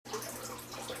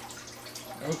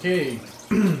Okay,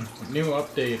 new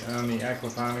update on the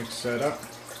aquaponics setup.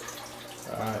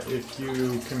 If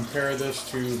you compare this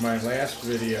to my last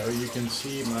video, you can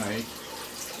see my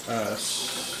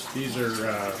these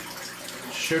are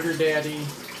Sugar Daddy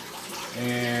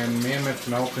and Mammoth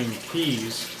Melting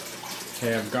Peas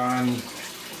have gone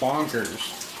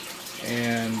bonkers,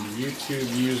 and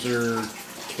YouTube user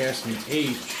Cassie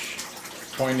H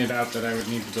pointed out that I would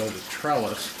need to build a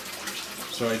trellis.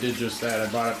 So I did just that. I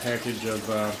bought a package of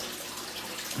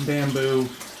bamboo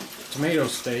tomato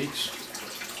stakes.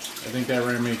 I think that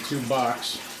ran me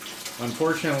 $2.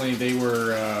 Unfortunately, they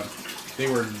were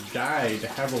dyed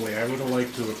heavily. I would have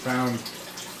liked to have found.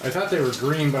 I thought they were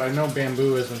green, but I know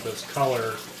bamboo isn't this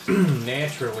color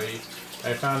naturally.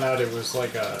 I found out it was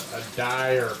like a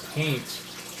dye or a paint,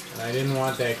 and I didn't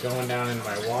want that going down in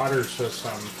my water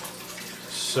system.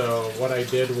 So what I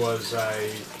did was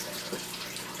I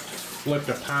flipped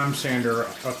a palm sander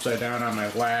upside down on my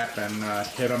lap and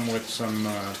hit them with some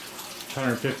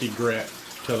 150 grit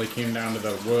till they came down to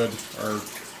the wood, or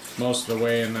most of the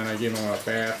way, and then I gave them a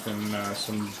bath in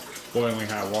some boiling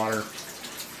hot water.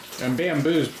 And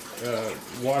bamboo's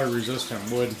water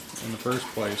resistant wood in the first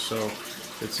place, so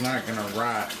it's not going to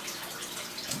rot.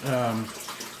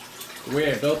 The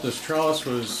way I built this trellis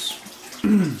was,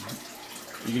 you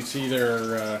can see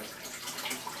there are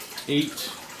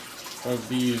 8 of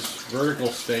these vertical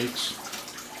stakes.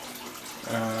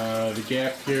 The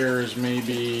gap here is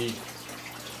maybe,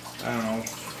 I don't know,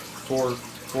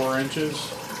 4 inches.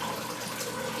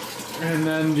 And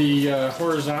then the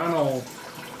horizontal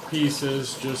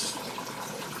pieces just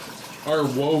are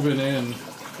woven in,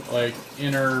 like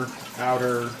inner,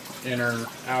 outer, and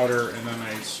then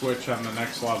I switch on the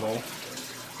next level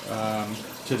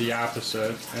to the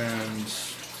opposite. And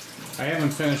I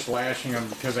haven't finished lashing them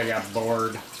because I got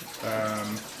bored.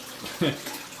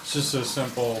 It's just a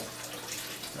simple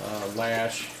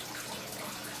lash.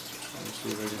 Let me see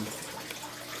if I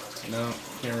can. No,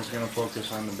 camera's gonna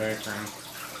focus on the background.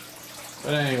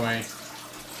 But anyway,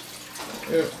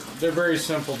 they're very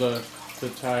simple to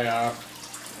tie off,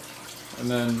 and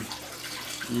then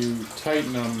you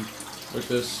tighten them with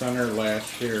this center lash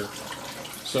here.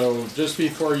 So just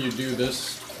before you do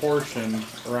this portion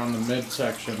around the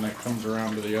midsection that comes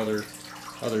around to the other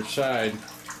side,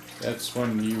 that's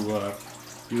when you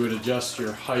would adjust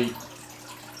your height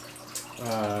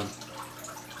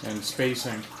and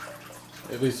spacing.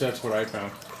 At least that's what I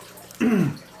found.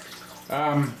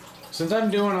 Since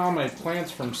I'm doing all my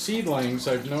plants from seedlings,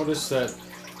 I've noticed that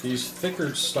these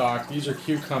thicker stalk, these are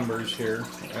cucumbers here.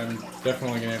 I'm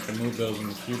definitely going to have to move those in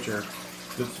the future.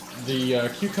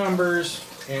 The cucumbers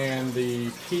and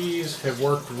the peas have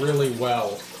worked really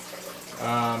well.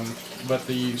 But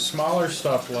the smaller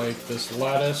stuff like this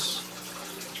lettuce,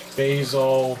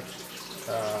 basil,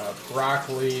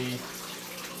 broccoli,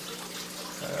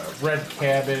 red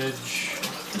cabbage,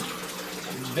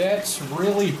 that's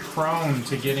really prone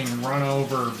to getting run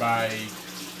over by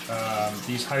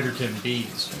these hydrogen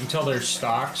beads until their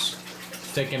stalks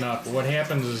thicken up. What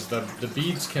happens is the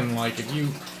beads can, like, if you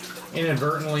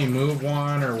inadvertently move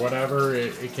one or whatever,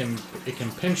 it can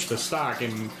pinch the stalk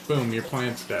and boom, your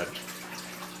plant's dead.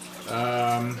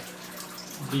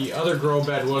 The other grow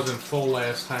bed wasn't full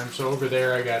last time, so over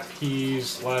there I got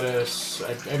peas, lettuce.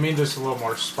 I made this a little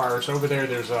more sparse. Over there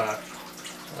there's a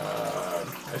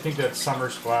I think that's summer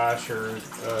squash or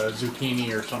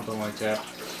zucchini or something like that.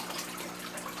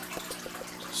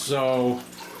 So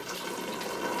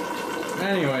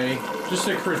anyway, just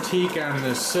a critique on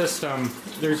this system.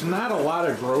 There's not a lot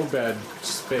of grow bed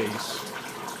space.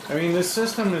 I mean, this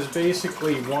system is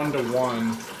basically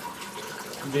 1-to-1.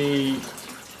 The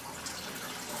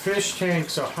fish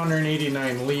tank's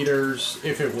 189 liters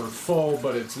if it were full,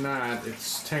 but it's not.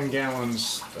 It's 10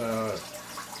 gallons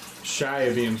shy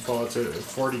of being full. It's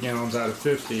 40 gallons out of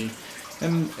 50.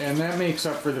 And that makes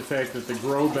up for the fact that the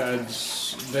grow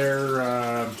beds, they're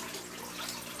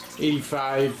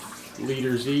 85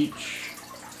 liters each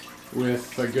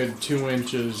with a good 2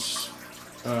 inches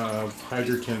of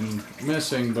hydrogen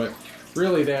missing, but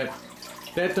really that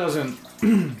doesn't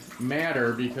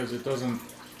matter because it doesn't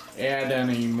add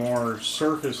any more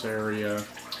surface area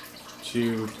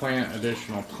to plant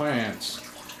additional plants.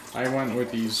 I went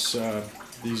with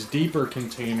these deeper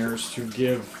containers to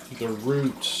give the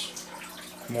roots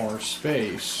more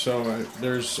space. So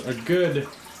there's a good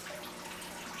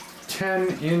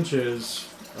 10 inches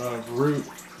of root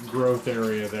growth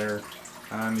area there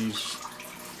on these.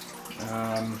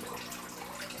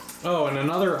 Oh, and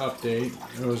another update,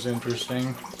 it was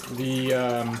interesting.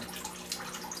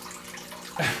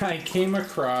 I came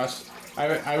across,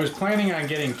 I was planning on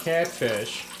getting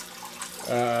catfish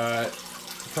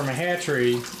from a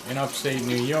hatchery in upstate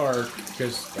New York,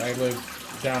 because I live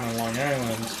down in Long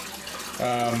Island,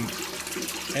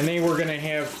 and they were going to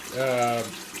have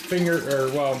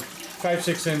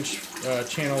 5-6 inch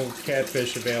channel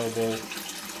catfish available,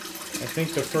 I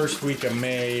think the first week of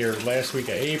May or last week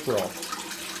of April.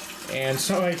 And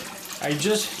so I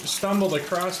just stumbled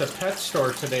across a pet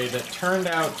store today that turned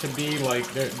out to be like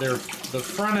the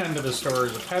front end of the store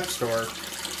is a pet store,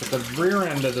 but the rear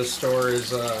end of the store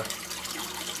is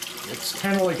it's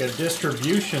kind of like a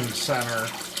distribution center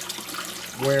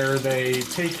where they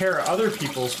take care of other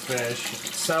people's fish,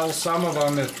 sell some of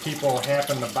them if people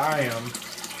happen to buy them.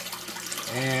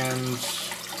 And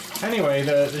anyway,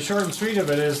 the short and sweet of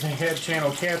it is they had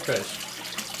channel catfish,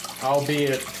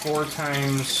 albeit 4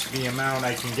 times the amount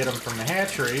I can get them from the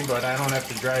hatchery, but I don't have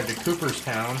to drive to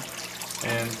Cooperstown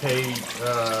and pay,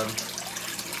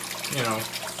 you know,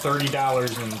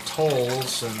 $30 in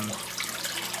tolls and,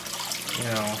 you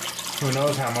know, who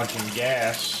knows how much in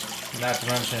gas, not to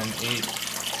mention an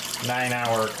 8-9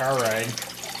 hour car ride.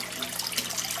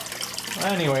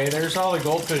 Anyway, there's all the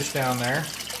goldfish down there.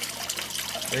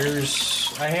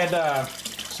 I had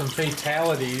some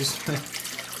fatalities.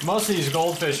 Most of these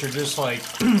goldfish are just like,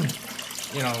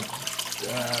 you know,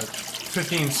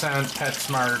 15-cent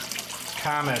PetSmart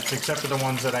Comets, except for the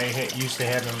ones that I used to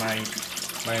have in my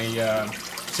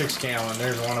 6-gallon.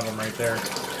 There's one of them right there.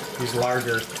 He's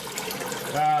larger.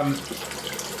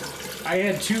 I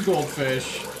had 2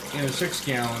 goldfish in a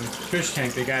 6-gallon fish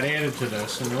tank that got added to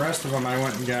this, and the rest of them I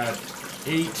went and got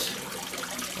 8,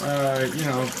 you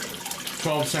know,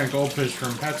 12-cent goldfish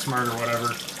from PetSmart or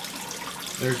whatever.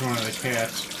 There's one of the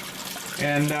cats.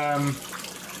 And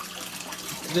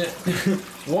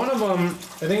one of them,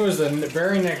 I think it was the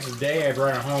very next day I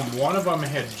brought it home, one of them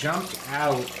had jumped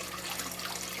out.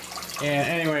 And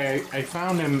anyway, I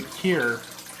found him here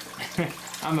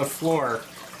on the floor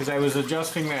because I was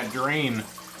adjusting that drain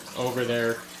over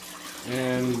there.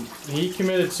 And he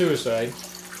committed suicide.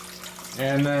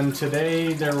 And then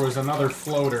today there was another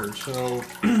floater. So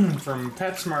from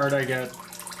PetSmart I got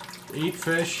 8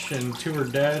 fish and 2 are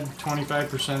dead,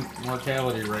 25%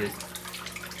 mortality rate.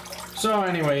 So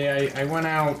anyway, I went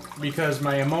out because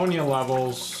my ammonia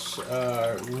levels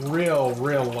real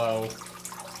low.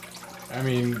 I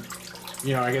mean,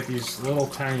 you know, I get these little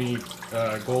tiny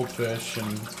goldfish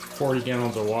and 40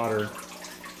 gallons of water.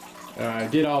 I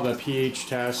did all the pH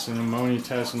tests and ammonia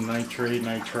tests and nitrate,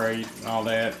 nitrite, and all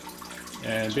that.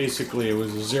 And basically it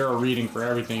was a 0 reading for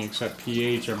everything except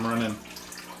pH. I'm running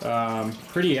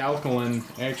pretty alkaline.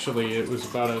 Actually, it was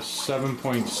about a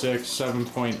 7.6,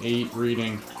 7.8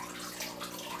 reading.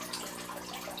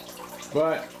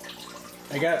 But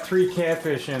I got 3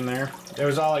 catfish in there. That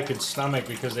was all I could stomach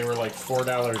because they were like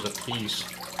 $4 a piece.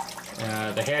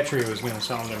 The hatchery was going to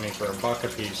sell them to me for $1 a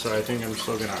piece, so I think I'm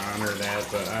still going to honor that,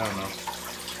 but I don't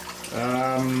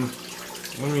know.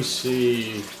 Let me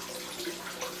see.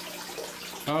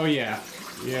 Oh yeah.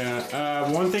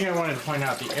 One thing I wanted to point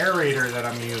out, the aerator that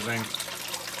I'm using,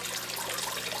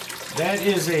 that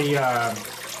is a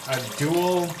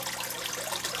dual,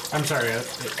 I'm sorry,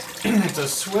 it's a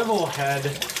swivel head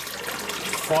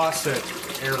faucet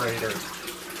aerator.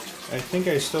 I think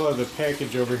I still have the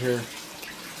package over here.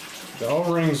 The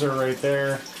O-rings are right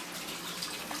there.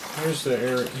 Here's the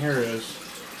air, here it is.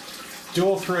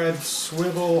 Dual thread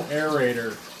swivel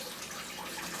aerator.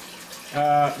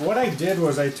 What I did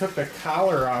was I took the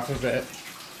collar off of it.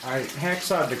 I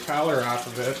hacksawed the collar off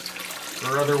of it,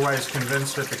 or otherwise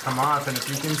convinced it to come off. And if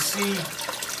you can see,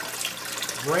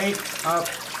 right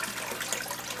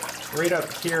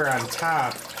up here on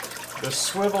top, the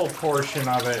swivel portion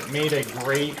of it made a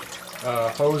great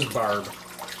hose barb.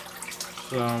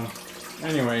 So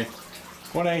anyway,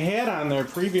 what I had on there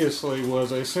previously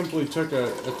was I simply took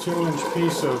a 2-inch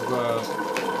piece of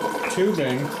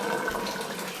tubing.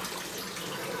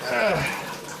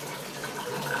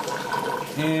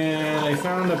 And I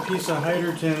found a piece of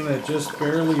hydrogen that just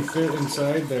barely fit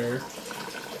inside there.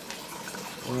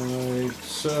 Like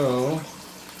so.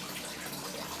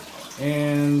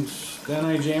 And then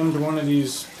I jammed one of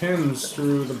these pins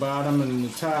through the bottom and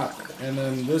the top. And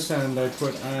then this end I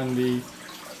put on the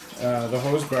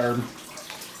hose barb.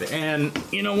 And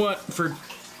you know what? For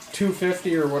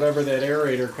 $2.50 or whatever that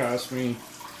aerator cost me,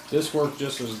 this worked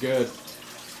just as good.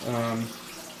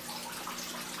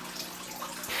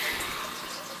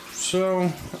 So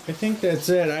I think that's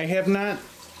it. I have not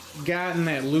gotten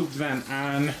that loop vent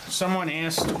on. Someone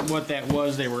asked what that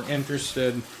was. They were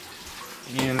interested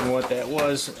in what that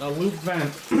was. A loop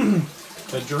vent,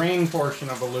 the drain portion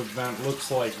of a loop vent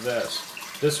looks like this.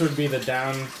 This would be the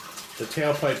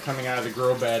tailpipe coming out of the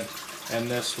grow bed, and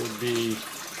this would be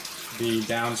the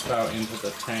downspout into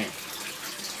the tank.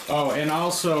 Oh, and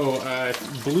also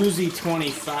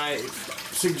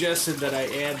Bluesy25 suggested that I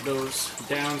add those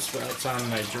downspouts on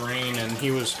my drain, and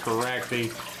he was correct.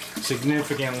 They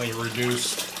significantly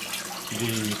reduced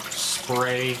the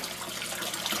spray,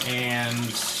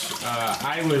 and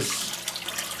I was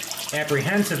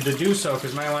apprehensive to do so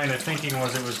because my line of thinking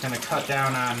was it was going to cut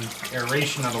down on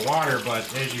aeration of the water, but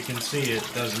as you can see, it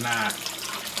does not.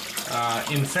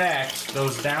 In fact,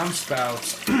 those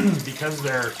downspouts, because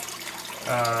they're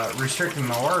restricting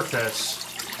the orifice,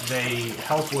 they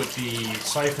help with the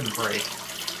siphon break.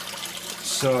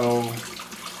 So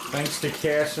thanks to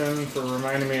Casson for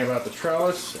reminding me about the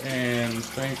trellis, and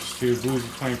thanks to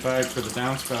Boozy25 for the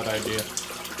downspout idea.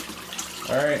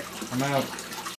 Alright, I'm out.